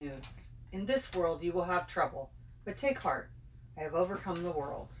In this world you will have trouble, but take heart. I have overcome the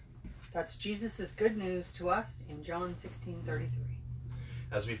world. That's Jesus' good news to us in John 16:33.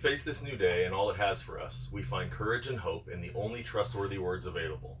 As we face this new day and all it has for us, we find courage and hope in the only trustworthy words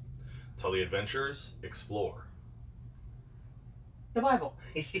available. Tell the adventurers, explore. The Bible.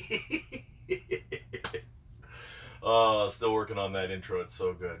 Still working on that intro. It's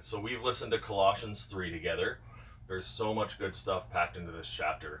so good. So we've listened to Colossians 3 together. There's so much good stuff packed into this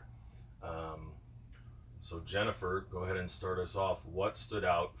chapter. So Jennifer, go ahead and start us off. What stood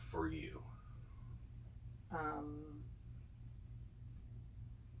out for you?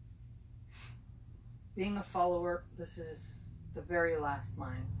 Being a follower, this is the very last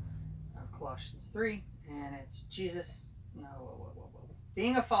line of Colossians 3, and it's Jesus.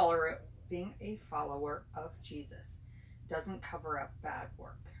 Being a follower of Jesus doesn't cover up bad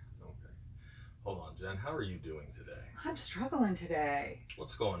work. Okay. Hold on, Jen. How are you doing today? I'm struggling today.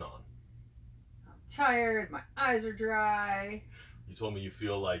 What's going on? I'm tired. My eyes are dry. You told me you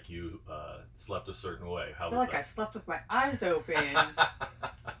feel like you slept a certain way. How I feel was like that? I slept with my eyes open.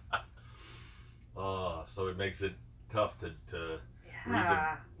 So it makes it tough to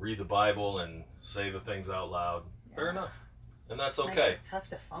Yeah. read the Bible and say the things out loud. Yeah. Fair enough. And that's Makes okay. it tough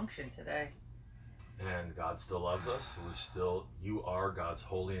to function today. And God still loves us. You are God's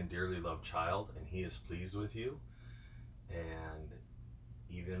holy and dearly loved child, and He is pleased with you. And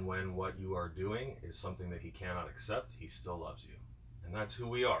even when what you are doing is something that He cannot accept, He still loves you. And that's who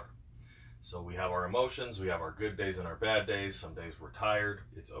we are. So we have our emotions, we have our good days and our bad days. Some days we're tired.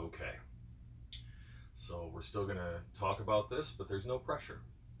 It's okay. So we're still going to talk about this, but there's no pressure.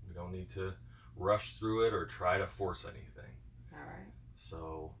 We don't need to rush through it or try to force anything. All right.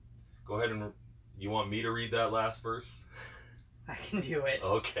 So go ahead and, you want me to read that last verse? I can do it.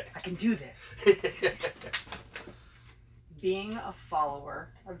 Okay. I can do this. Being a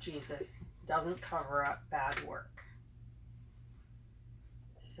follower of Jesus doesn't cover up bad work.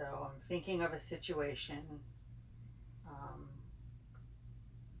 So I'm thinking of a situation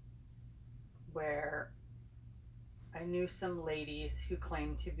where I knew some ladies who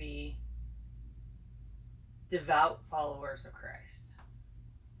claimed to be devout followers of Christ.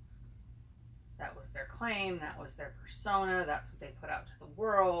 That was their claim, that was their persona, that's what they put out to the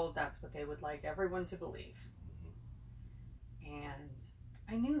world, that's what they would like everyone to believe. And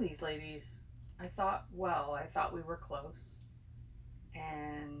I knew these ladies. I thought we were close.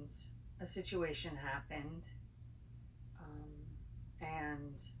 And a situation happened.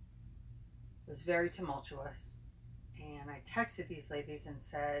 And it was very tumultuous. And I texted these ladies and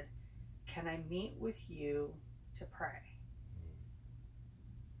said, "Can I meet with you to pray?"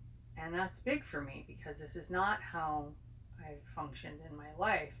 And that's big for me because this is not how I've functioned in my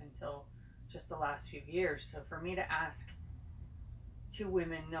life until just the last few years. So for me to ask two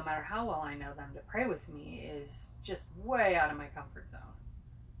women, no matter how well I know them, to pray with me is just way out of my comfort zone.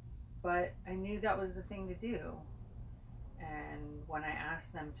 But I knew that was the thing to do. And when I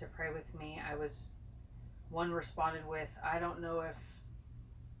asked them to pray with me, one responded with, I don't know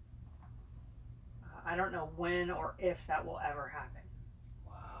when or if that will ever happen.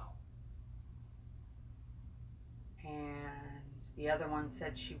 Wow. And the other one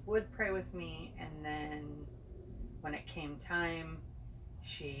said she would pray with me, and then when it came time,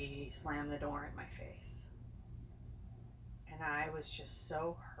 she slammed the door in my face. And I was just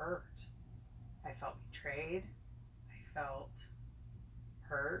so hurt. I felt betrayed. I felt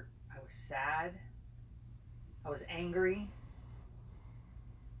hurt. I was sad. I was angry.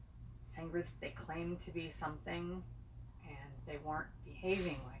 Angry that they claimed to be something and they weren't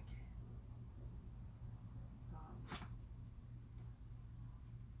behaving like it.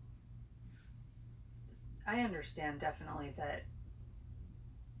 I understand definitely that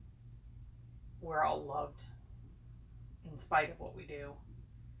we're all loved in spite of what we do.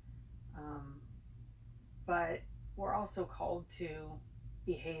 But we're also called to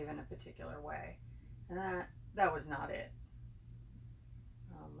behave in a particular way. And that was not it.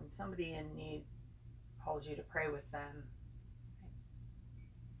 When somebody in need calls you to pray with them,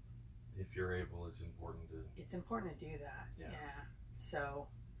 if you're able, it's important to do that. Yeah. So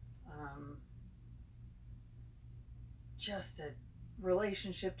just a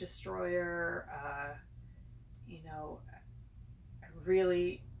relationship destroyer.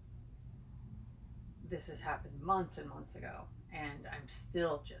 This has happened months and months ago, and I'm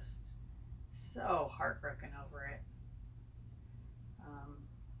still just so heartbroken over it.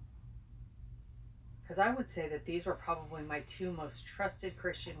 Because I would say that these were probably my two most trusted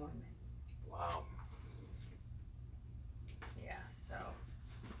Christian women. Wow. Yeah, so.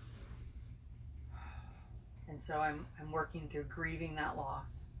 And so I'm working through grieving that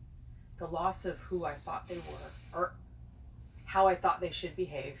loss, the loss of who I thought they were, or how I thought they should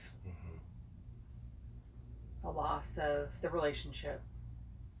behave, Mm-hmm. the loss of the relationship,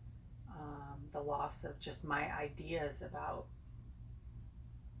 the loss of just my ideas about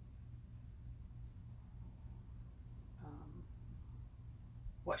um,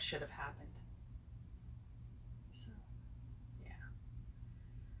 what should have happened. So, yeah.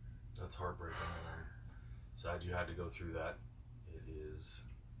 That's heartbreaking, and I'm sad you had to go through that. It is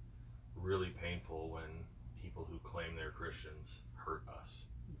really painful when people who claim they're Christians hurt us.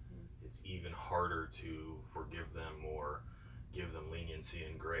 Mm-hmm. It's even harder to forgive them or give them leniency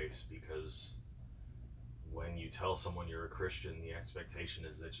and grace, because when you tell someone you're a Christian, the expectation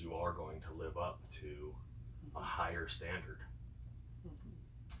is that you are going to live up to a higher standard. Mm-hmm.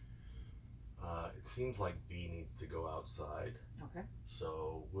 It seems like B needs to go outside. Okay.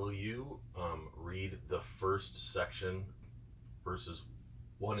 So will you read the first section, verses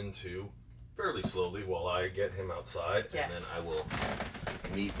 1 and 2, fairly slowly while I get him outside, Yes. and then I will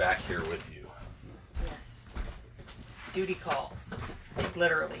meet back here with you. Yes. Duty calls.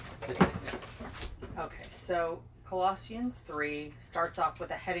 Literally. Okay, so Colossians 3 starts off with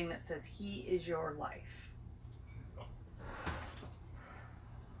a heading that says, He is your life.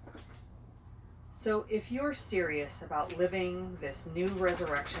 So if you're serious about living this new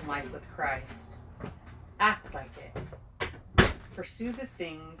resurrection life with Christ, act like it. Pursue the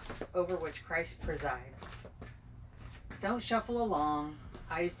things over which Christ presides. Don't shuffle along,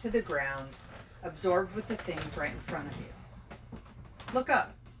 eyes to the ground, absorbed with the things right in front of you. Look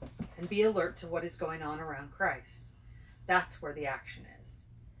up and be alert to what is going on around Christ. That's where the action is.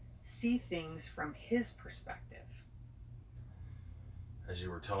 See things from his perspective. As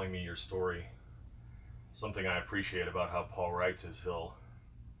you were telling me your story, something I appreciate about how Paul writes is he'll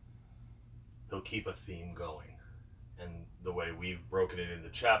keep a theme going. And the way we've broken it into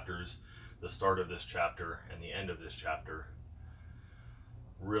chapters, the start of this chapter and the end of this chapter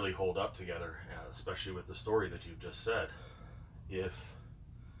really hold up together, especially with the story that you've just said. If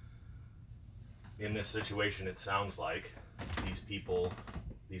in this situation it sounds like these people,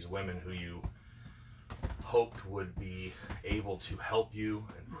 these women who you hoped would be able to help you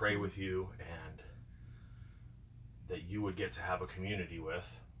and pray with you and that you would get to have a community with,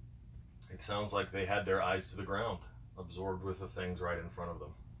 it sounds like they had their eyes to the ground, absorbed with the things right in front of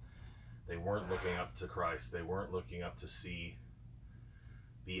them. They weren't looking up to Christ. They weren't looking up to see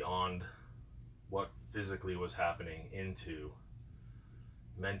beyond what physically was happening into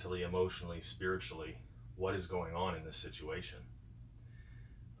mentally, emotionally, spiritually, what is going on in this situation.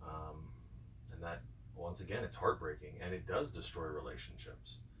 And that, once again, it's heartbreaking, and it does destroy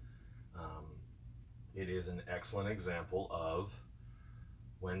relationships. It is an excellent example of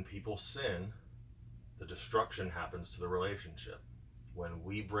when people sin, the destruction happens to the relationship. When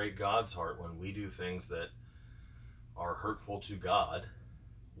we break God's heart, when we do things that are hurtful to God,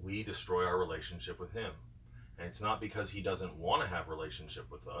 we destroy our relationship with him. And it's not because he doesn't want to have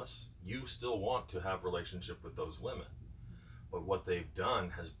relationship with us. You still want to have relationship with those women. But what they've done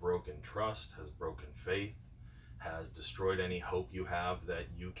has broken trust, has broken faith, has destroyed any hope you have that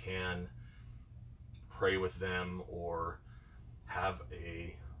you can pray with them or have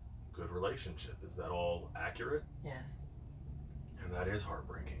a good relationship. Is that all accurate? Yes. And that is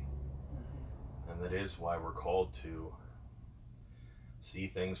heartbreaking. And that is why we're called to see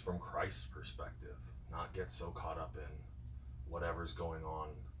things from Christ's perspective, not get so caught up in whatever's going on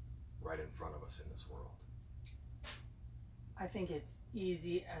right in front of us in this world. I think it's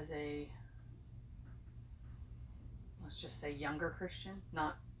easy as a, let's just say, younger Christian,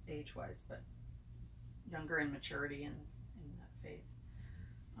 not age-wise, but younger in maturity and in that faith.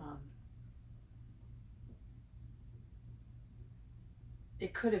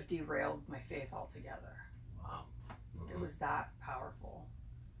 It could have derailed my faith altogether. Wow. Mm-hmm. It was that powerful.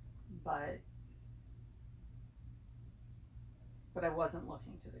 But I wasn't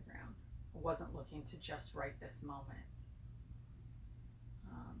looking to the ground. I wasn't looking to just right this moment.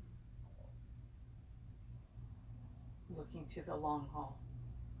 Looking to the long haul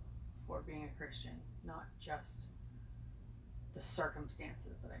for being a Christian, not just the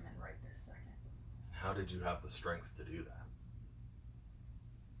circumstances that I'm in right this second. How did you have the strength to do that?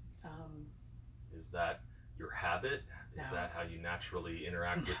 Is that your habit? Is No. that how you naturally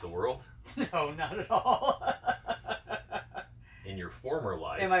interact with the world? No, not at all. In your former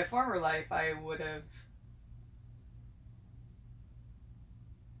life? In my former life, I would have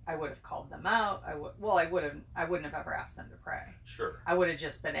called them out. I wouldn't have ever asked them to pray. Sure. I would have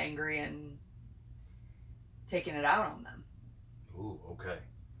just been angry and taken it out on them. Ooh, okay.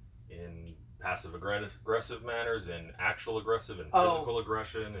 In passive aggressive manners, in actual aggressive and Oh, physical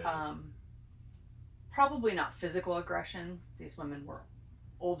aggression? And probably not physical aggression. These women were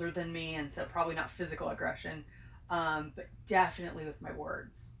older than me, and so probably not physical aggression, but definitely with my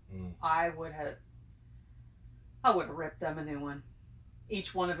words. I would have ripped them a new one.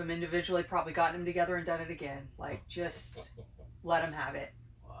 Each one of them individually, probably gotten them together and done it again. Like, just let them have it.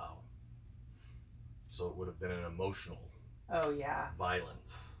 Wow. So it would have been an emotional Oh yeah,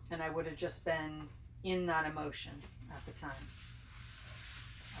 violence. and I would have just been in that emotion at the time.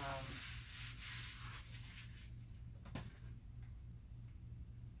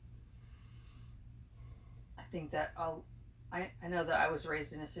 I think that I know that I was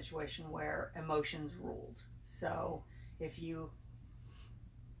raised in a situation where emotions ruled. So if you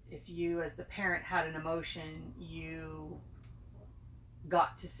as the parent had an emotion, you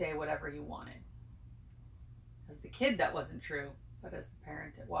got to say whatever you wanted. As the kid, that wasn't true, but as the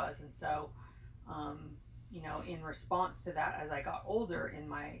parent, it was. And so, in response to that, as I got older in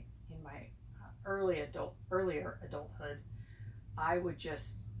my earlier adulthood, I would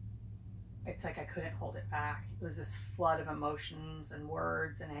just, it's like I couldn't hold it back. It was this flood of emotions and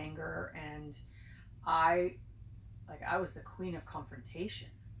words and anger, and I was the queen of confrontation.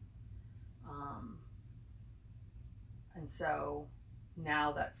 And so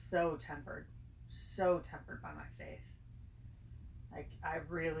now that's so tempered by my faith. Like,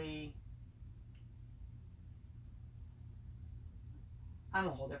 I'm a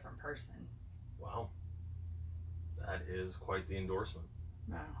whole different person. Wow. That is quite the endorsement.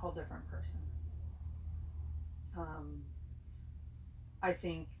 I'm a whole different person. I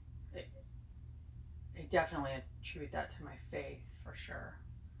think I definitely attribute that to my faith, for sure.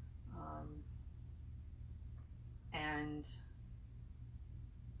 And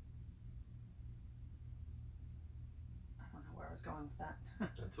I don't know where I was going with that.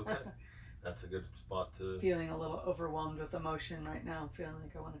 That's okay. That's a good spot to... Feeling a little overwhelmed with emotion right now. Feeling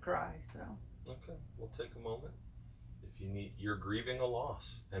like I want to cry, so... Okay, we'll take a moment. If you need... You're grieving a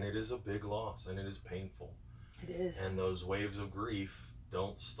loss, and it is a big loss, and it is painful. It is. And those waves of grief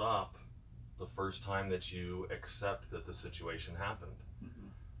don't stop the first time that you accept that the situation happened. Mm-hmm.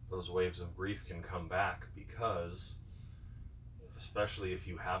 Those waves of grief can come back because, especially if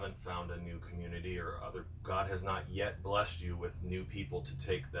you haven't found a new community or God has not yet blessed you with new people to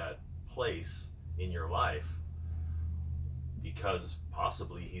take that place in your life, because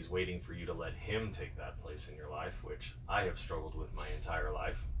possibly he's waiting for you to let him take that place in your life, which I have struggled with my entire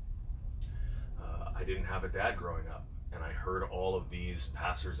life. I didn't have a dad growing up, and I heard all of these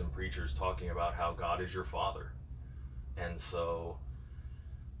pastors and preachers talking about how God is your father. And so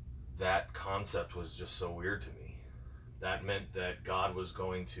that concept was just so weird to me. That meant that God was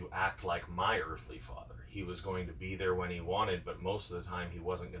going to act like my earthly father. He was going to be there when he wanted, but most of the time he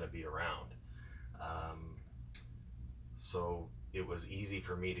wasn't going to be around. So it was easy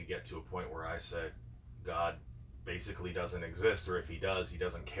for me to get to a point where I said, God basically doesn't exist, or if he does, he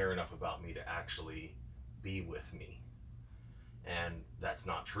doesn't care enough about me to actually be with me. And that's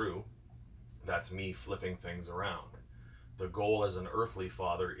not true. That's me flipping things around. The goal as an earthly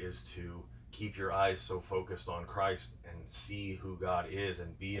father is to keep your eyes so focused on Christ and see who God is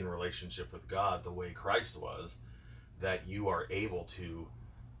and be in relationship with God the way Christ was, that you are able to,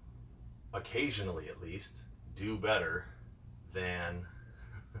 occasionally at least, do better than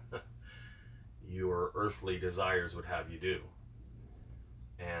your earthly desires would have you do.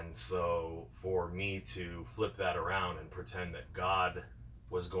 And so for me to flip that around and pretend that God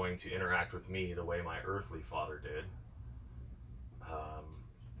was going to interact with me the way my earthly father did,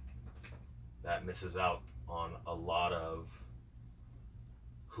 that misses out on a lot of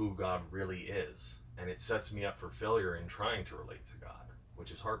who God really is. And it sets me up for failure in trying to relate to God,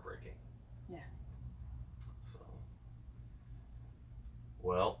 which is heartbreaking. Yes. So,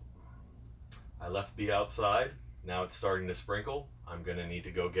 well, I left B outside. Now it's starting to sprinkle. I'm going to need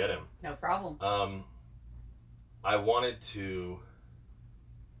to go get him. No problem. I wanted to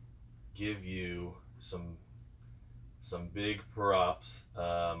give you some big props.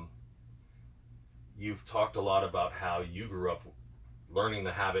 You've talked a lot about how you grew up learning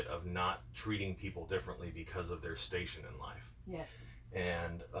the habit of not treating people differently because of their station in life. Yes.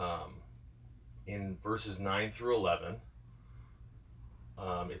 And in verses 9 through 11,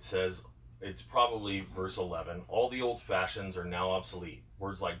 it says, it's probably verse 11, all the old fashions are now obsolete.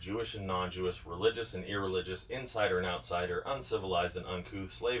 Words like Jewish and non-Jewish, religious and irreligious, insider and outsider, uncivilized and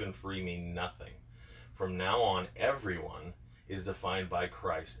uncouth, slave and free mean nothing. From now on, everyone is defined by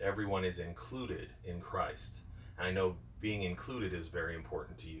Christ. Everyone is included in Christ. And I know being included is very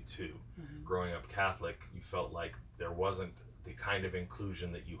important to you too. Mm-hmm. Growing up Catholic, you felt like there wasn't the kind of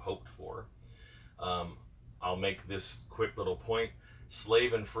inclusion that you hoped for. Um, I'll make this quick little point.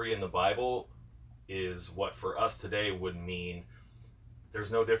 Slave and free in the Bible is what for us today would mean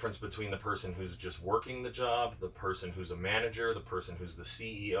there's no difference between the person who's just working the job, the person who's a manager, the person who's the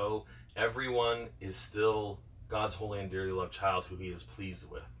CEO. Everyone is still God's holy and dearly loved child who he is pleased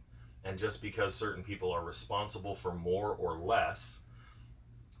with. And just because certain people are responsible for more or less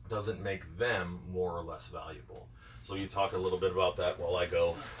doesn't make them more or less valuable. So you talk a little bit about that while I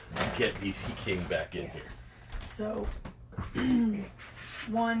go get BP King back in here. So,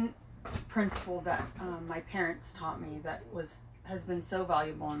 one principle that my parents taught me that has been so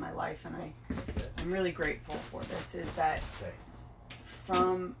valuable in my life, and I'm really grateful for this, is that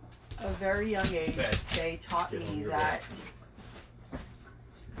from a very young age, they taught me that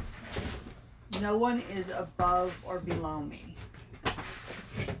no one is above or below me.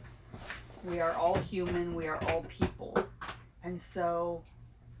 We are all human, we are all people. And so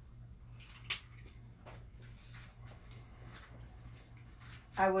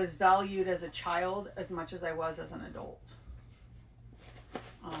I was valued as a child as much as I was as an adult.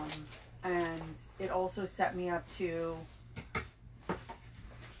 And it also set me up to,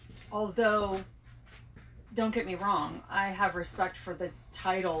 although, don't get me wrong, I have respect for the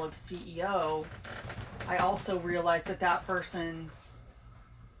title of CEO, I also realize that that person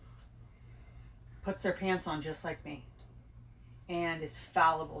puts their pants on just like me and is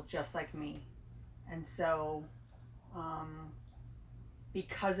fallible just like me. And so,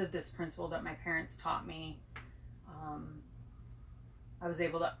 because of this principle that my parents taught me, I was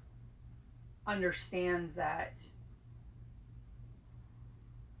able to understand that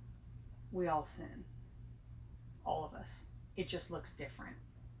we all sin. All of us. It just looks different.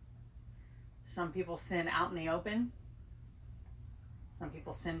 Some people sin out in the open. Some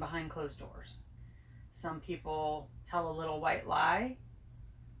people sin behind closed doors. Some people tell a little white lie.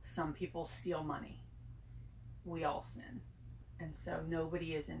 Some people steal money. We all sin. And so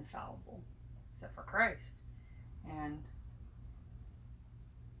nobody is infallible except for Christ. And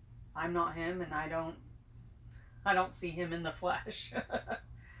I'm not him, and I don't see him in the flesh.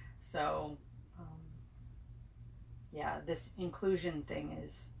 So, yeah, this inclusion thing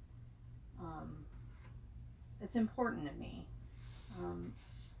is, it's important to me.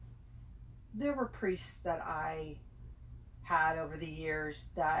 There were priests that I had over the years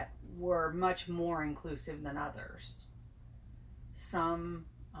that were much more inclusive than others. Some,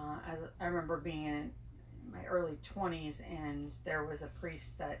 as I remember being in my early 20s, and there was a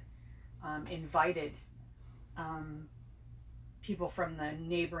priest that invited people from the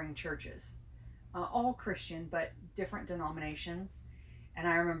neighboring churches, all Christian, but different denominations. And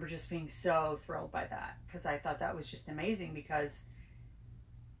I remember just being so thrilled by that, because I thought that was just amazing, because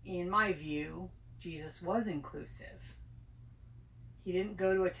in my view, Jesus was inclusive. He didn't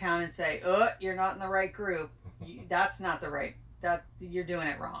go to a town and say, "Oh, you're not in the right group. That's not the right, that you're doing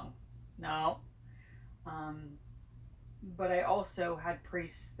it wrong." No. But I also had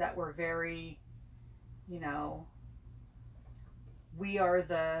priests that were very, we are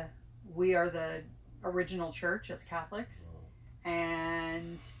the original church as Catholics,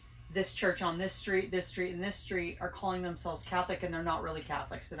 and this church on this street, and this street are calling themselves Catholic, and they're not really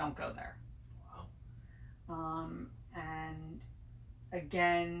Catholic, so don't go there. Wow. And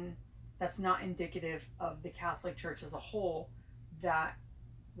again, that's not indicative of the Catholic Church as a whole. That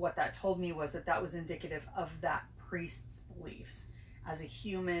what that told me was that was indicative of that priest's beliefs as a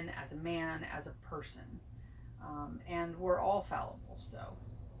human, as a man, as a person. And we're all fallible, so.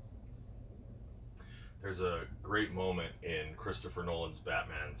 There's a great moment in Christopher Nolan's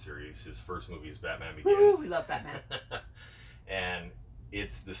Batman series. His first movie is Batman Begins. Woo, we love Batman. And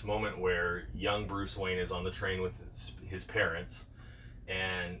it's this moment where young Bruce Wayne is on the train with his parents,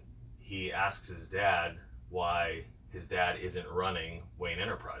 and he asks his dad why his dad isn't running Wayne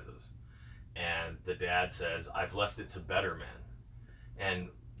Enterprises. And the dad says, "I've left it to better men." And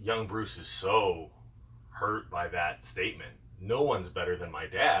young Bruce is so hurt by that statement. No one's better than my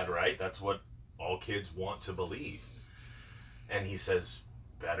dad, right? That's what all kids want to believe. And he says,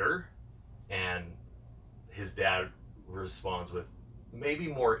 "Better?" And his dad responds with, "Maybe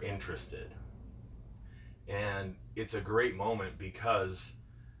more interested." And it's a great moment, because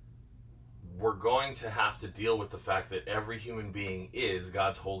we're going to have to deal with the fact that every human being is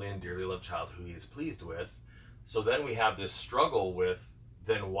God's holy and dearly loved child who he is pleased with. So then we have this struggle with,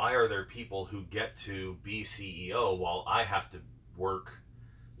 then why are there people who get to be CEO while I have to work,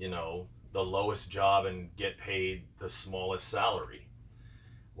 the lowest job and get paid the smallest salary?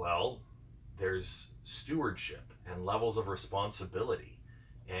 Well, there's stewardship and levels of responsibility.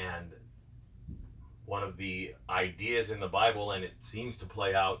 And one of the ideas in the Bible, and it seems to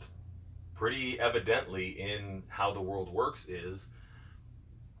play out pretty evidently in how the world works is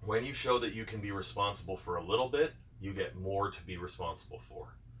when you show that you can be responsible for a little bit, you get more to be responsible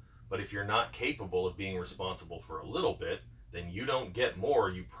for. But if you're not capable of being responsible for a little bit, then you don't get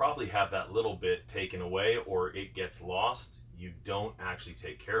more. You probably have that little bit taken away, or it gets lost. You don't actually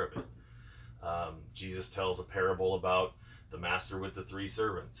take care of it. Jesus tells a parable about the master with the 3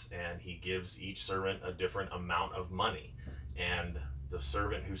 servants, and he gives each servant a different amount of money. And the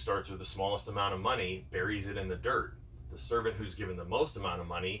servant who starts with the smallest amount of money buries it in the dirt. The servant who's given the most amount of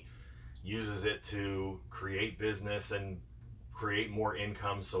money uses it to create business and create more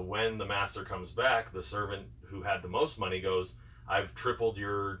income. So when the master comes back, the servant who had the most money goes, I've tripled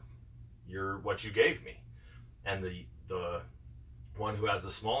your what you gave me. And the one who has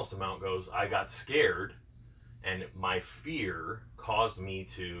the smallest amount goes, I got scared, and my fear caused me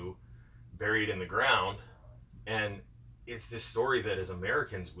to bury it in the ground. And it's this story that as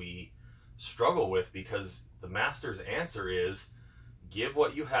Americans we struggle with, because the master's answer is give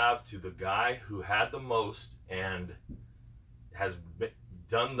what you have to the guy who had the most and has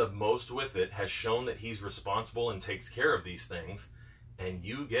done the most with it, has shown that he's responsible and takes care of these things, and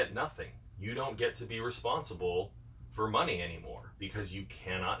you get nothing. You don't get to be responsible for money anymore because you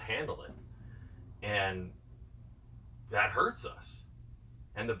cannot handle it. And that hurts us.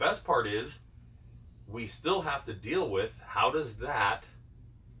 And the best part is we still have to deal with how does that,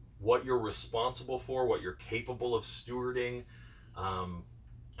 what you're responsible for, what you're capable of stewarding,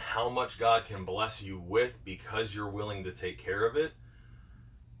 how much God can bless you with because you're willing to take care of it,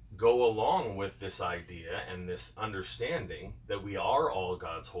 go along with this idea and this understanding that we are all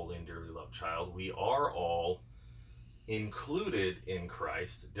God's holy and dearly loved child. We are all included in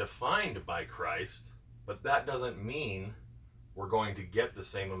Christ, defined by Christ, but that doesn't mean we're going to get the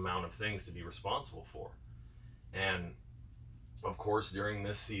same amount of things to be responsible for. And of course, during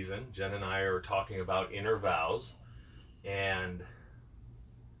this season, Jen and I are talking about inner vows, and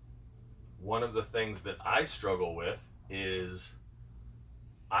one of the things that I struggle with is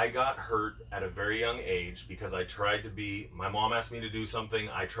I got hurt at a very young age because I tried to be, my mom asked me to do something,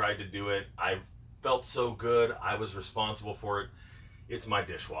 I tried to do it, I felt so good, I was responsible for it. It's my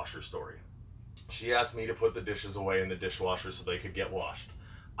dishwasher story. She asked me to put the dishes away in the dishwasher so they could get washed.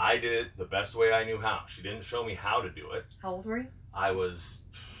 I did it the best way I knew how. She didn't show me how to do it. How old were you? I was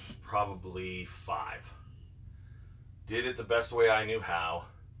probably 5. Did it the best way I knew how.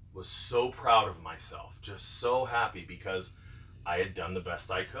 Was so proud of myself. Just so happy because I had done the best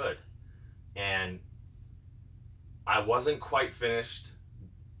I could. And I wasn't quite finished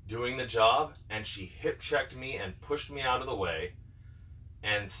doing the job, and she hip checked me and pushed me out of the way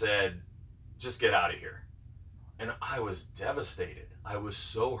and said, just get out of here. And I was devastated. I was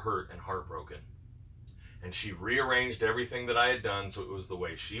so hurt and heartbroken. And she rearranged everything that I had done so it was the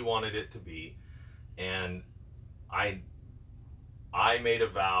way she wanted it to be. And I made a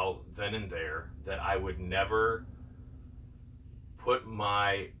vow then and there that I would never put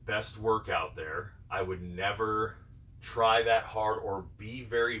my best work out there. I would never try that hard or be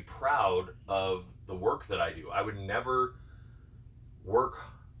very proud of the work that I do. I would never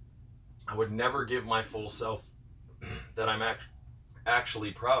give my full self that I'm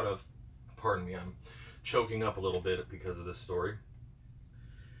actually proud of. Pardon me, I'm choking up a little bit because of this story.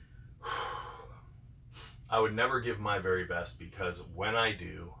 I would never give my very best because when I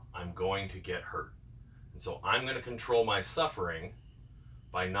do, I'm going to get hurt. And so I'm going to control my suffering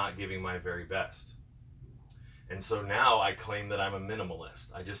by not giving my very best. And so now I claim that I'm a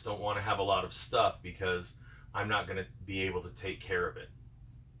minimalist. I just don't want to have a lot of stuff because I'm not going to be able to take care of it.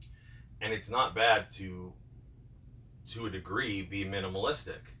 And it's not bad to a degree, be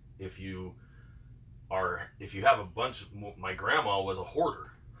minimalistic. If you have a bunch, my grandma was a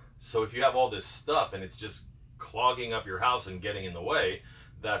hoarder. So if you have all this stuff and it's just clogging up your house and getting in the way,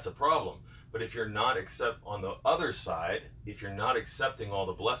 that's a problem. But if you're not on the other side, if you're not accepting all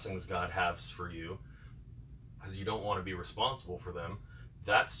the blessings God has for you, because you don't want to be responsible for them,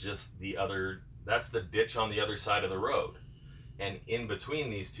 that's the ditch on the other side of the road. And in between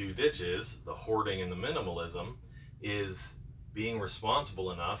these two ditches, the hoarding and the minimalism, is being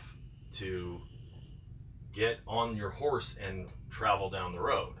responsible enough to get on your horse and travel down the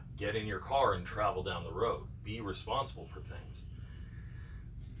road. Get in your car and travel down the road. Be responsible for things.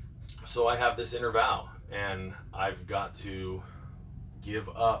 So I have this inner vow, and I've got to give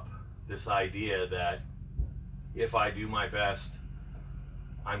up this idea that if I do my best,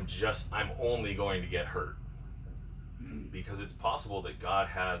 I'm only going to get hurt. Because it's possible that God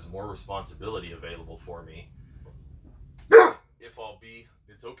has more responsibility available for me.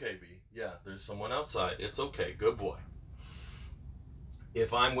 It's okay, B. Yeah, there's someone outside. It's okay. Good boy.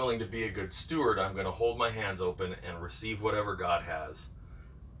 if I'm willing to be a good steward, I'm going to hold my hands open and receive whatever God has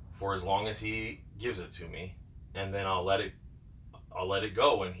for as long as He gives it to me, and then I'll let it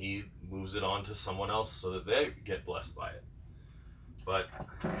go when He moves it on to someone else so that they get blessed by it. But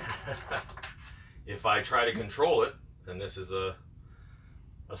if I try to control it, and this is a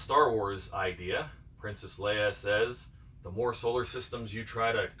Star Wars idea, Princess Leia says, the more solar systems you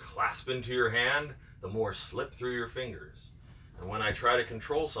try to clasp into your hand, the more slip through your fingers. And when I try to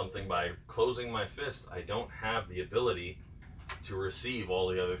control something by closing my fist, I don't have the ability to receive all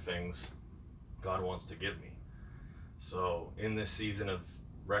the other things God wants to give me. So in this season of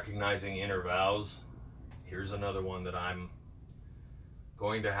recognizing inner vows, here's another one that I'm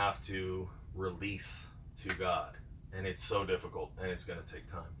going to have to release to God. And it's so difficult, and it's going to take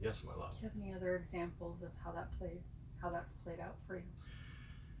time. Yes, my love. Do you have any other examples of how that's played out for you?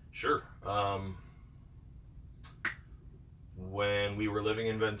 Sure. When we were living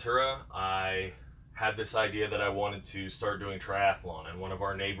in Ventura, I had this idea that I wanted to start doing triathlon, and one of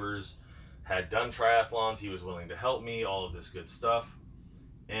our neighbors had done triathlons. He was willing to help me, all of this good stuff.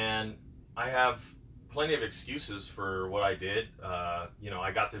 And I have plenty of excuses for what I did. I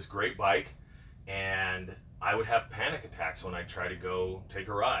got this great bike, and I would have panic attacks when I try to go take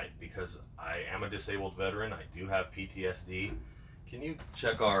a ride because I am a disabled veteran. I do have PTSD. Can you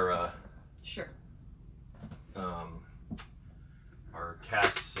check our Sure. Our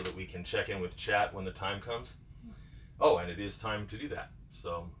cast so that we can check in with chat when the time comes? Oh, and it is time to do that.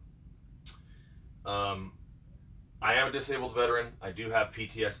 So I am a disabled veteran. I do have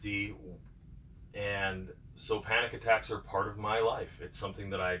PTSD, and so panic attacks are part of my life. It's something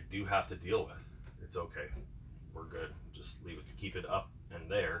that I do have to deal with. It's okay. We're good. Just leave it, keep it up and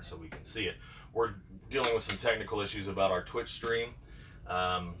there so we can see it. We're dealing with some technical issues about our Twitch stream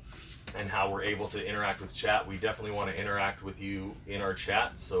and how we're able to interact with chat. We definitely want to interact with you in our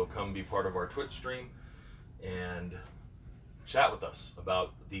chat, so come be part of our Twitch stream and chat with us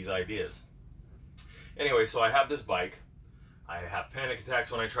about these ideas. Anyway, so I have this bike. I have panic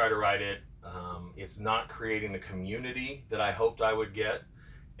attacks when I try to ride it. It's not creating the community that I hoped I would get.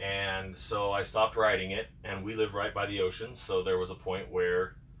 And so I stopped riding it, and we live right by the ocean. So there was a point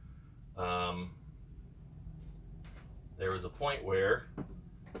where,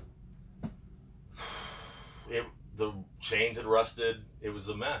 the chains had rusted. It was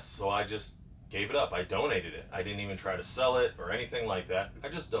a mess. So I just gave it up. I donated it. I didn't even try to sell it or anything like that. I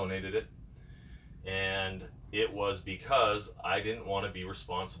just donated it. And it was because I didn't want to be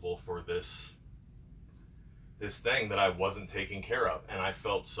responsible for this thing that I wasn't taking care of. And I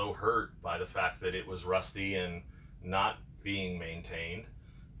felt so hurt by the fact that it was rusty and not being maintained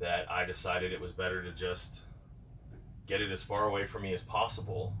that I decided it was better to just get it as far away from me as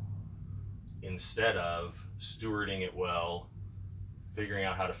possible instead of stewarding it well, figuring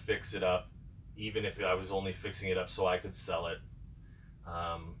out how to fix it up, even if I was only fixing it up so I could sell it.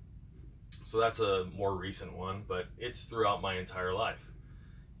 So that's a more recent one, but it's throughout my entire life.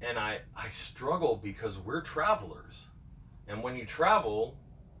 And I struggle because we're travelers. And when you travel,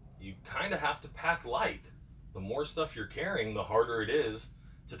 you kind of have to pack light. The more stuff you're carrying, the harder it is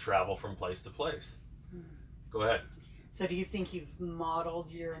to travel from place to place. Go ahead. So do you think you've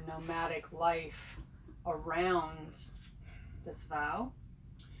modeled your nomadic life around this vow?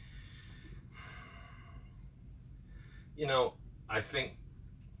 I think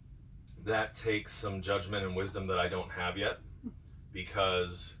that takes some judgment and wisdom that I don't have yet,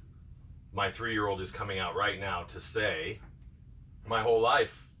 because my 3-year-old is coming out right now to say, my whole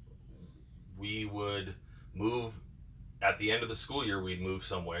life, we would move at the end of the school year, we'd move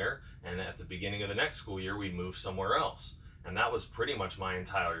somewhere, and at the beginning of the next school year, we'd move somewhere else. And that was pretty much my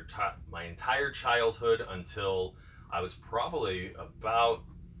entire childhood until I was probably about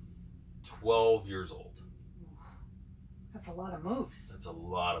 12 years old. That's a lot of moves. That's a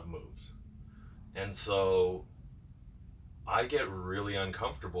lot of moves. And so I get really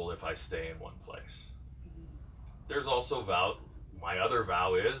uncomfortable if I stay in one place. There's also my other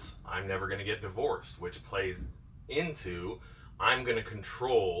vow is I'm never going to get divorced, which plays into I'm going to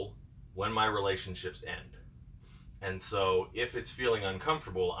control when my relationships end. And so if it's feeling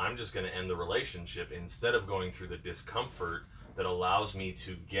uncomfortable, I'm just going to end the relationship instead of going through the discomfort that allows me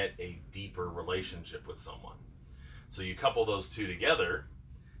to get a deeper relationship with someone. So you couple those two together,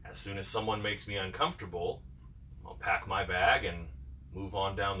 as soon as someone makes me uncomfortable, I'll pack my bag and move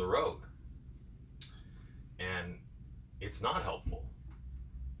on down the road. And it's not helpful.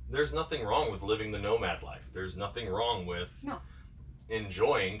 There's nothing wrong with living the nomad life. There's nothing wrong with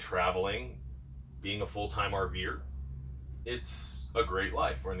enjoying traveling, being a full-time RVer. It's a great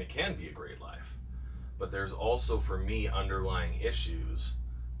life, and it can be a great life. but there's also for me underlying issues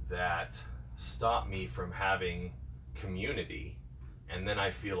that stop me from having community, and then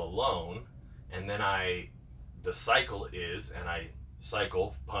I feel alone, and then the cycle is, and I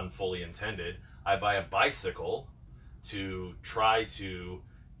cycle, pun fully intended, I buy a bicycle to try to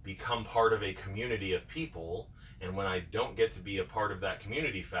become part of a community of people, and when I don't get to be a part of that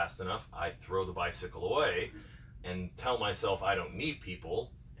community fast enough, I throw the bicycle away and tell myself I don't need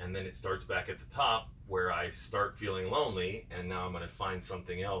people, and then it starts back at the top where I start feeling lonely, and now I'm going to find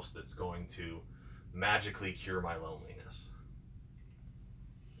something else that's going to magically cure my loneliness.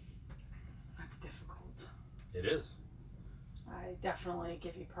 That's difficult. It is. I definitely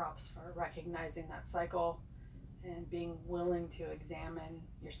give you props for recognizing that cycle and being willing to examine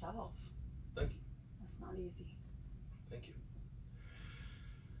yourself. Thank you. That's not easy. Thank you.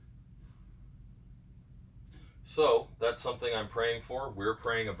 So that's something I'm praying for. We're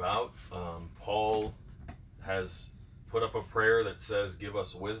praying about. Paul has put up a prayer that says, give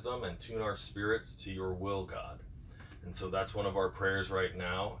us wisdom and tune our spirits to your will, God. And so that's one of our prayers right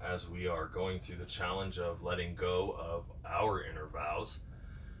now as we are going through the challenge of letting go of our inner vows.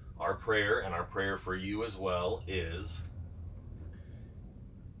 Our prayer, and our prayer for you as well, is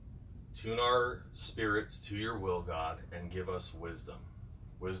tune our spirits to your will, God, and give us wisdom.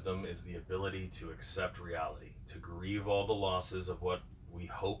 Wisdom is the ability to accept reality, to grieve all the losses of what we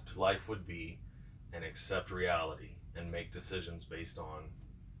hoped life would be, and accept reality and make decisions based on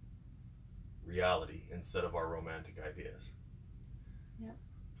reality instead of our romantic ideas. Yep.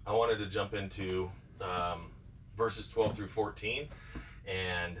 I wanted to jump into verses 12 through 14,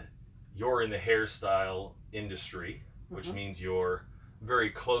 and you're in the hairstyle industry, which means you're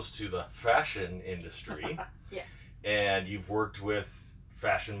very close to the fashion industry. Yes. And you've worked with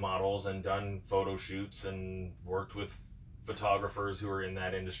fashion models and done photo shoots and worked with photographers who are in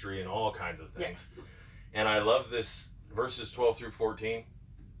that industry and all kinds of things. Yes. And I love this verses 12 through 14.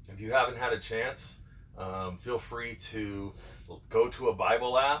 If you haven't had a chance, feel free to go to a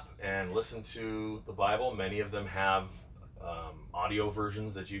Bible app and listen to the Bible. Many of them have audio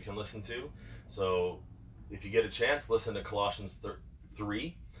versions that you can listen to. So if you get a chance, listen to Colossians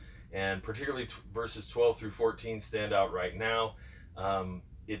 3, and particularly verses 12 through 14 stand out right now.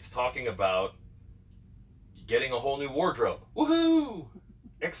 It's talking about getting a whole new wardrobe. Woohoo!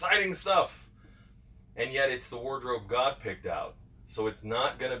 Exciting stuff. And yet it's the wardrobe God picked out. So it's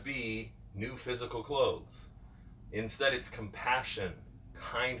not going to be new physical clothes. Instead, it's compassion,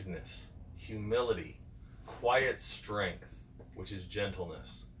 kindness, humility, quiet strength, which is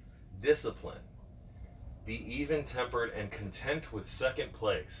gentleness, discipline. Be even-tempered and content with second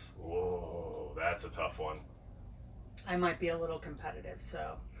place. Whoa, that's a tough one. I might be a little competitive,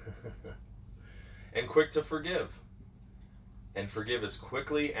 so. And quick to forgive. And forgive as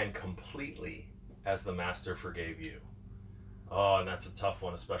quickly and completely as the Master forgave you. Oh, and that's a tough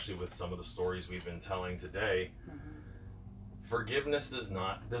one, especially with some of the stories we've been telling today. Forgiveness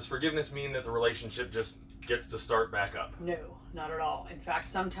does forgiveness mean that the relationship just gets to start back up? No, not at all. In fact,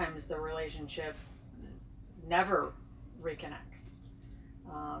 sometimes the relationship never reconnects.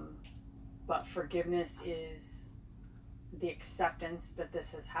 But forgiveness is the acceptance that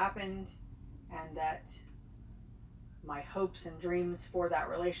this has happened and that my hopes and dreams for that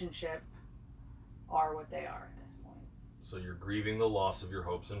relationship are what they are at this point. So you're grieving the loss of your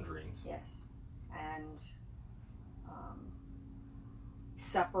hopes and dreams. Yes. And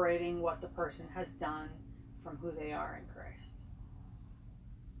separating what the person has done from who they are in Christ.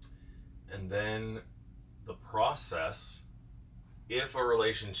 And then the process, if a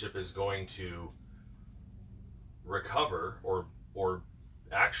relationship is going to recover or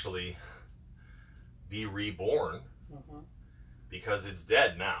actually be reborn, because it's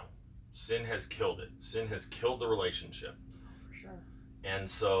dead now. Sin has killed it. Sin has killed the relationship. For sure. And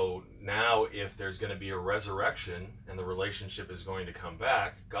so now if there's going to be a resurrection and the relationship is going to come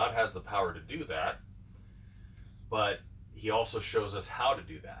back, God has the power to do that. But he also shows us how to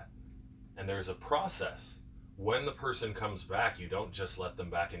do that. And there's a process. When the person comes back, you don't just let them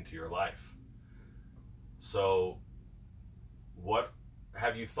back into your life. So what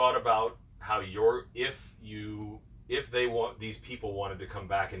have you thought about how if these people wanted to come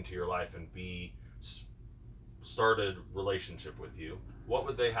back into your life and started relationship with you, what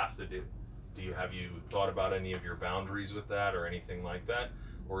would they have to do? Have you thought about any of your boundaries with that or anything like that?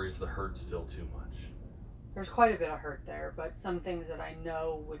 Or is the hurt still too much? There's quite a bit of hurt there, but some things that I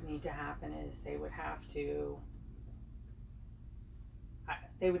know would need to happen is they would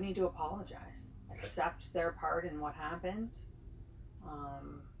need to apologize, accept their part in what happened,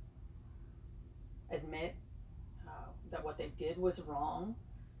 admit that what they did was wrong,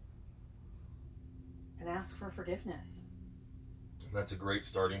 and ask for forgiveness. That's a great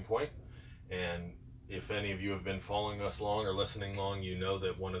starting point. And if any of you have been following us long or listening long, you know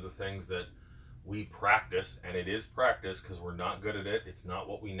that one of the things that we practice, and it is practice because we're not good at it, it's not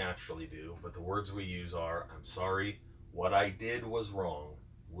what we naturally do, but the words we use are, I'm sorry, what I did was wrong,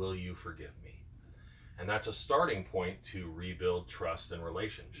 will you forgive me? And that's a starting point to rebuild trust and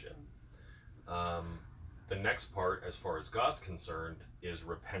relationship. The next part, as far as God's concerned, is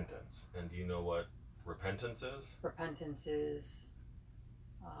repentance. And do you know what repentance is? Repentance is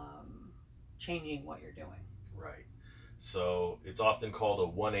changing what you're doing. Right. So it's often called a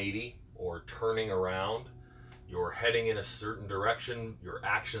 180 or turning around. You're heading in a certain direction, your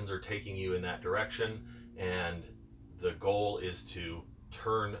actions are taking you in that direction, and the goal is to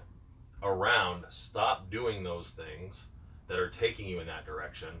turn around, stop doing those things that are taking you in that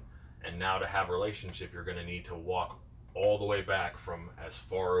direction, and now to have a relationship, you're going to need to walk all the way back from as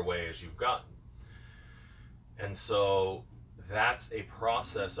far away as you've gotten. And so that's a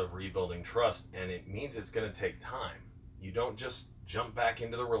process of rebuilding trust, and it means it's going to take time. You don't just jump back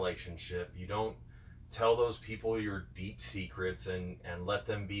into the relationship. You don't tell those people your deep secrets and let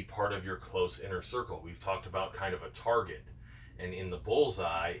them be part of your close inner circle. We've talked about kind of a target, and in the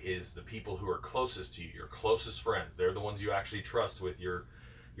bullseye is the people who are closest to you, your closest friends. They're the ones you actually trust with your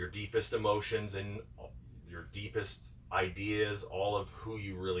deepest emotions and your deepest ideas, all of who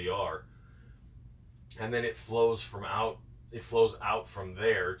you really are. And then it flows out from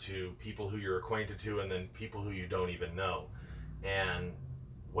there to people who you're acquainted to, and then people who you don't even know. And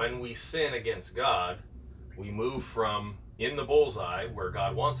when we sin against God, we move from in the bullseye where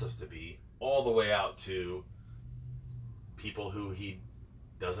God wants us to be all the way out to people who he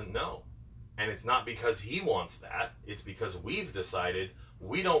doesn't know. And it's not because he wants that, it's because we've decided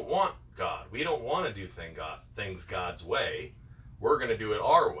we don't want God. We don't want to do things God's way. We're going to do it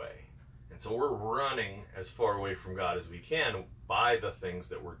our way. And so we're running as far away from God as we can by the things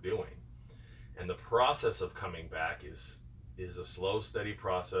that we're doing. And the process of coming back is a slow, steady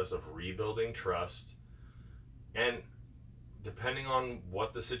process of rebuilding trust. And depending on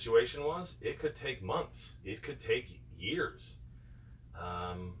what the situation was, it could take months. It could take years.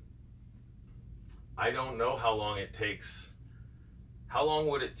 I don't know how long it takes. How long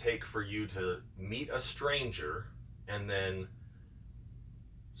would it take for you to meet a stranger and then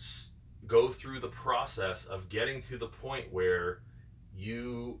go through the process of getting to the point where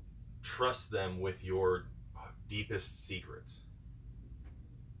you trust them with your deepest secrets?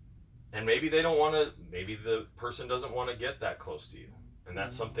 And maybe maybe the person doesn't want to get that close to you. And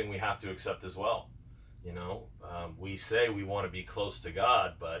that's something we have to accept as well. You know, we say we want to be close to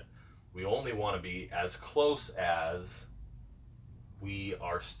God, but we only want to be as close as we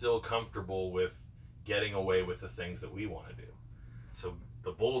are still comfortable with getting away with the things that we want to do. So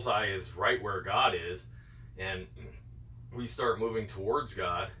the bullseye is right where God is, and we start moving towards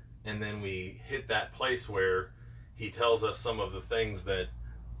God, and then we hit that place where he tells us some of the things that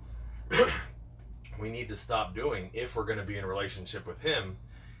we need to stop doing if we're going to be in a relationship with him,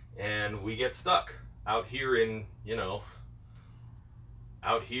 and we get stuck out here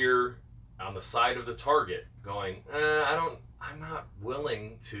out here on the side of the target going, I'm not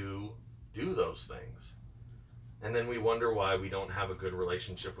willing to do those things. And then we wonder why we don't have a good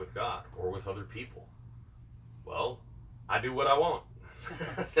relationship with God or with other people. Well, I do what I want.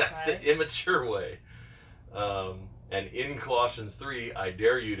 That's right. The immature way. And in Colossians 3, I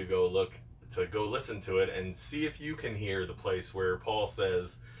dare you to go listen to it and see if you can hear the place where Paul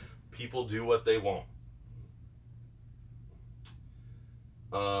says, people do what they want.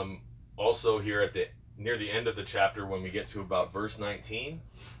 Also here near the end of the chapter, when we get to about verse 19,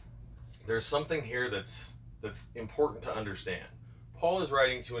 there's something here that's important to understand. Paul is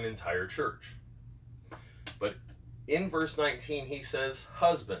writing to an entire church. But in verse 19, he says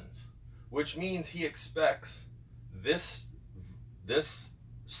husbands, which means he expects this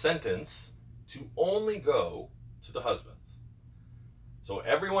sentence to only go to the husbands. So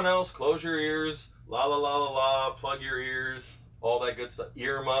everyone else, close your ears, la la la la la, plug your ears, all that good stuff,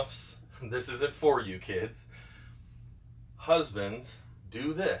 earmuffs. This isn't for you, kids. Husbands,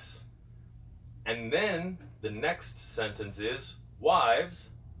 do this. And then the next sentence is wives.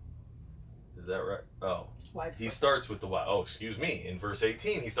 Is that right? Oh, wives. He starts with the wife. Oh, excuse me. In verse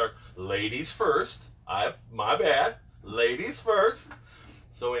 18, he starts ladies first. My bad. Ladies first.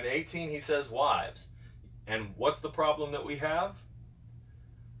 So in 18, he says wives. And what's the problem that we have?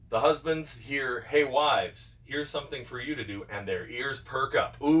 The husbands hear, hey, wives, here's something for you to do, and their ears perk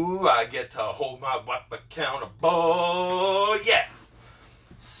up. Ooh, I get to hold my wife accountable. Yeah.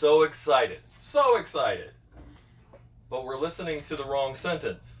 So excited. So excited. But we're listening to the wrong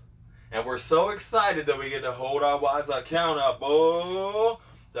sentence. And we're so excited that we get to hold our wives accountable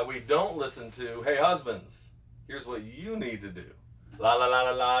that we don't listen to, hey, husbands, here's what you need to do. La la la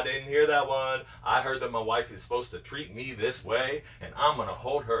la la, didn't hear that one. I heard that my wife is supposed to treat me this way, and I'm going to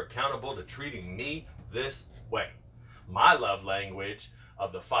hold her accountable to treating me this way. My love language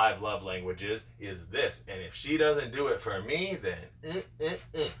of the 5 love languages is this, and if she doesn't do it for me, then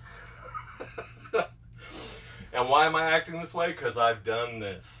And why am I acting this way? Because I've done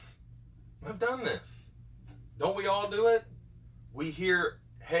this. I've done this. Don't we all do it? We hear,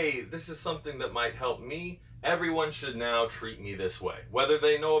 hey, this is something that might help me. Everyone should now treat me this way, whether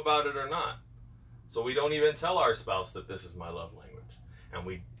they know about it or not. So we don't even tell our spouse that this is my love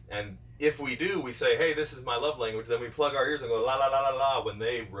language. And if we do, we say, hey, this is my love language. Then we plug our ears and go, la, la, la, la, la. When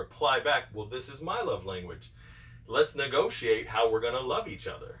they reply back, well, this is my love language. Let's negotiate how we're going to love each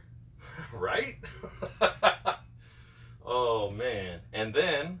other. Right? Oh, man. And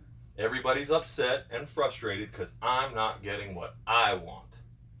then everybody's upset and frustrated because I'm not getting what I want.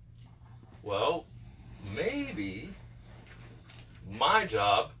 Well, maybe my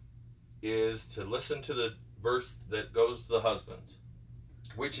job is to listen to the verse that goes to the husbands,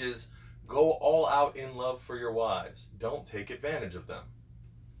 which is, go all out in love for your wives. Don't take advantage of them.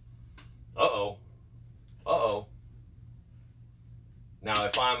 Uh-oh. Uh-oh. Now,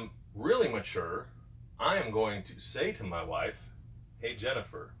 if I'm really mature, I am going to say to my wife, hey,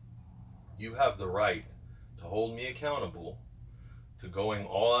 Jennifer, you have the right to hold me accountable to going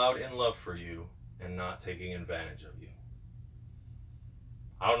all out in love for you and not taking advantage of you.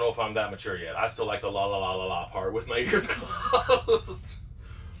 I don't know if I'm that mature yet. I still like the la la la la la part with my ears closed.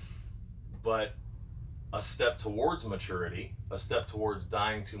 But a step towards maturity, a step towards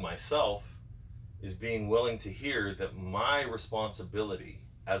dying to myself, is being willing to hear that my responsibility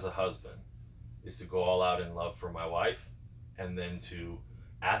as a husband is to go all out in love for my wife, and then to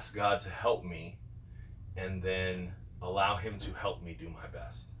ask God to help me, and then allow him to help me do my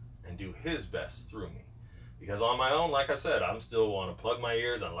best and do his best through me. Because on my own, like I said, I'm still want to plug my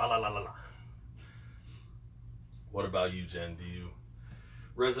ears and la la la la la. What about you, Jen? Do you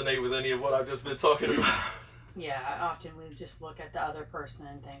resonate with any of what I've just been talking about? Yeah, often we just look at the other person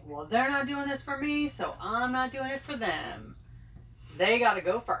and think, well, they're not doing this for me, so I'm not doing it for them. They got to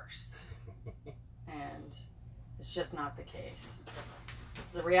go first. And it's just not the case.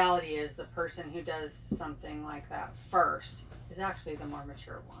 The reality is the person who does something like that first is actually the more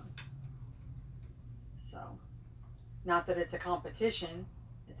mature one. So, not that it's a competition.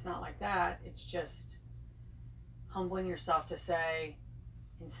 It's not like that. It's just humbling yourself to say,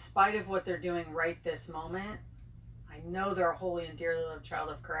 in spite of what they're doing right this moment, I know they're a holy and dearly loved child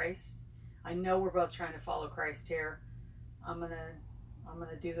of Christ. I know we're both trying to follow Christ here. I'm gonna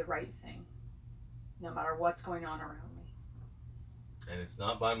do the right thing, no matter what's going on around me. And it's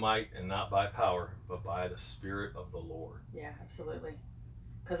not by might and not by power, but by the Spirit of the Lord. Yeah, absolutely.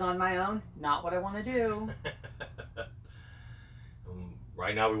 Because on my own, not what I want to do.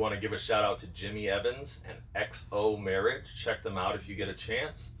 Right now, we want to give a shout out to Jimmy Evans and XO Marriage. Check them out if you get a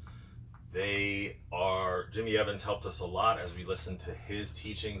chance. Jimmy Evans helped us a lot as we listened to his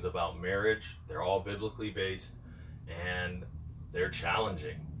teachings about marriage. They're all biblically based, and they're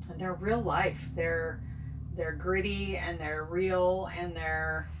challenging. And they're real life. They're gritty, and they're real, and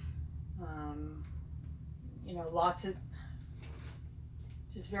they're, lots of,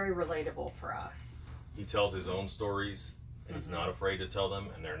 just very relatable for us. He tells his own stories, and he's not afraid to tell them,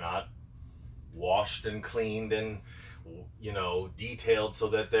 and they're not washed and cleaned and, detailed so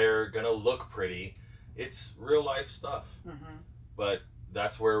that they're going to look pretty. It's real life stuff. Mm-hmm. But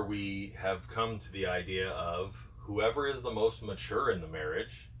that's where we have come to the idea of whoever is the most mature in the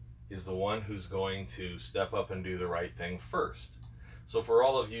marriage is the one who's going to step up and do the right thing first. So for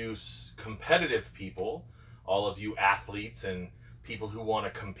all of you competitive people, all of you athletes and people who want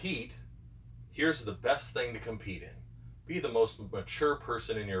to compete, here's the best thing to compete in. Be the most mature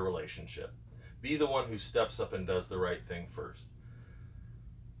person in your relationship. Be the one who steps up and does the right thing first.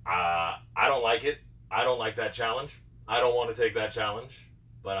 I don't like it. I don't like that challenge. I don't want to take that challenge.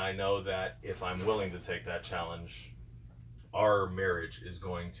 But I know that if I'm willing to take that challenge, our marriage is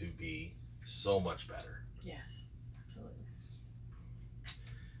going to be so much better. Yes, absolutely.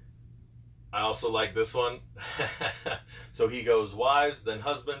 I also like this one. So he goes wives, then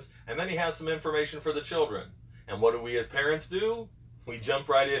husbands, and then he has some information for the children. And what do we as parents do? We jump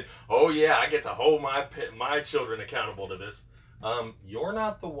right in. Oh yeah, I get to hold my children accountable to this. You're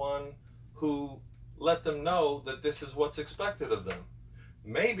not the one who let them know that this is what's expected of them.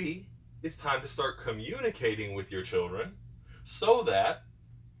 Maybe it's time to start communicating with your children so that,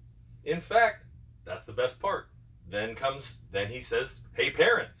 in fact, that's the best part. Then he says, hey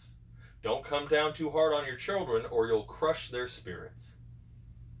parents, Don't come down too hard on your children or you'll crush their spirits.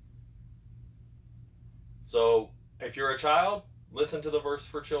 So, if you're a child, listen to the verse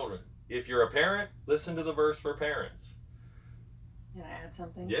for children. If you're a parent, listen to the verse for parents. Can I add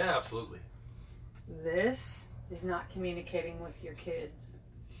something? Yeah, absolutely. This is not communicating with your kids.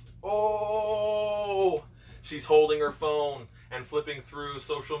 Oh, she's holding her phone and flipping through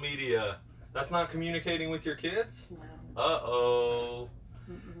social media. That's not communicating with your kids? No. Uh-oh.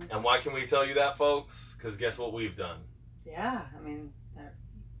 Mm-mm. And why can we tell you that, folks? Because guess what we've done? Yeah, I mean,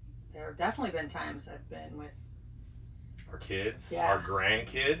 there have definitely been times I've been with Our kids, Yeah. our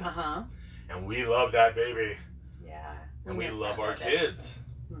grandkid, Uh-huh. and we love that baby. Yeah. And we miss love that our baby. kids.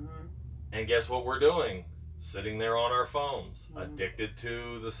 Mm-hmm. And guess what we're doing? Sitting there on our phones, Mhm. addicted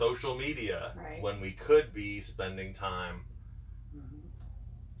to the social media, Right. when we could be spending time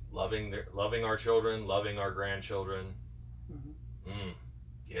Mm-hmm. loving our children, loving our grandchildren. Mm-hmm.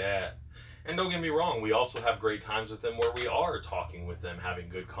 Yeah. And don't get me wrong, we also have great times with them where we are talking with them, having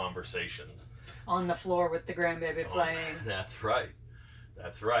good conversations. On the floor with the grandbaby playing. That's right.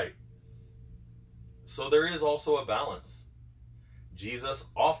 That's right. So there is also a balance. Jesus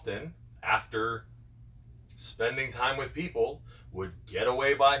often, after spending time with people, would get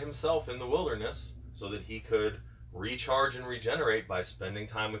away by himself in the wilderness so that he could recharge and regenerate by spending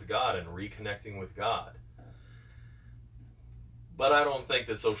time with God and reconnecting with God. But I don't think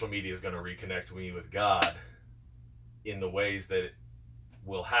that social media is going to reconnect me with God in the ways that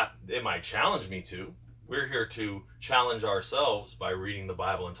it might challenge me to. We're here to challenge ourselves by reading the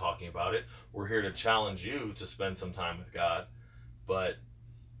Bible and talking about it. We're here to challenge you to spend some time with God. But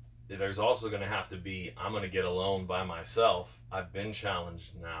there's also going to have to be, I'm going to get alone by myself. I've been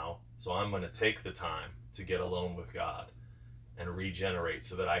challenged now, so I'm going to take the time to get alone with God and regenerate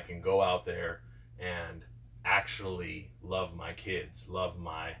so that I can go out there and actually love my kids, love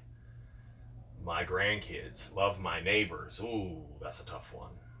my grandkids, love my neighbors. Ooh, that's a tough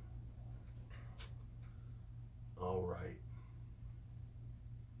one. All right.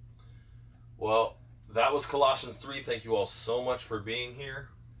 Well, that was Colossians 3. Thank you all so much for being here.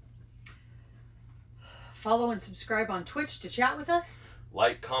 Follow and subscribe on Twitch to chat with us.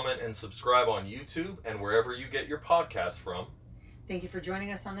 Like, comment, and subscribe on YouTube and wherever you get your podcasts from. Thank you for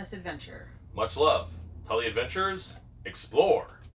joining us on this adventure. Much love. Tell the adventurers, explore.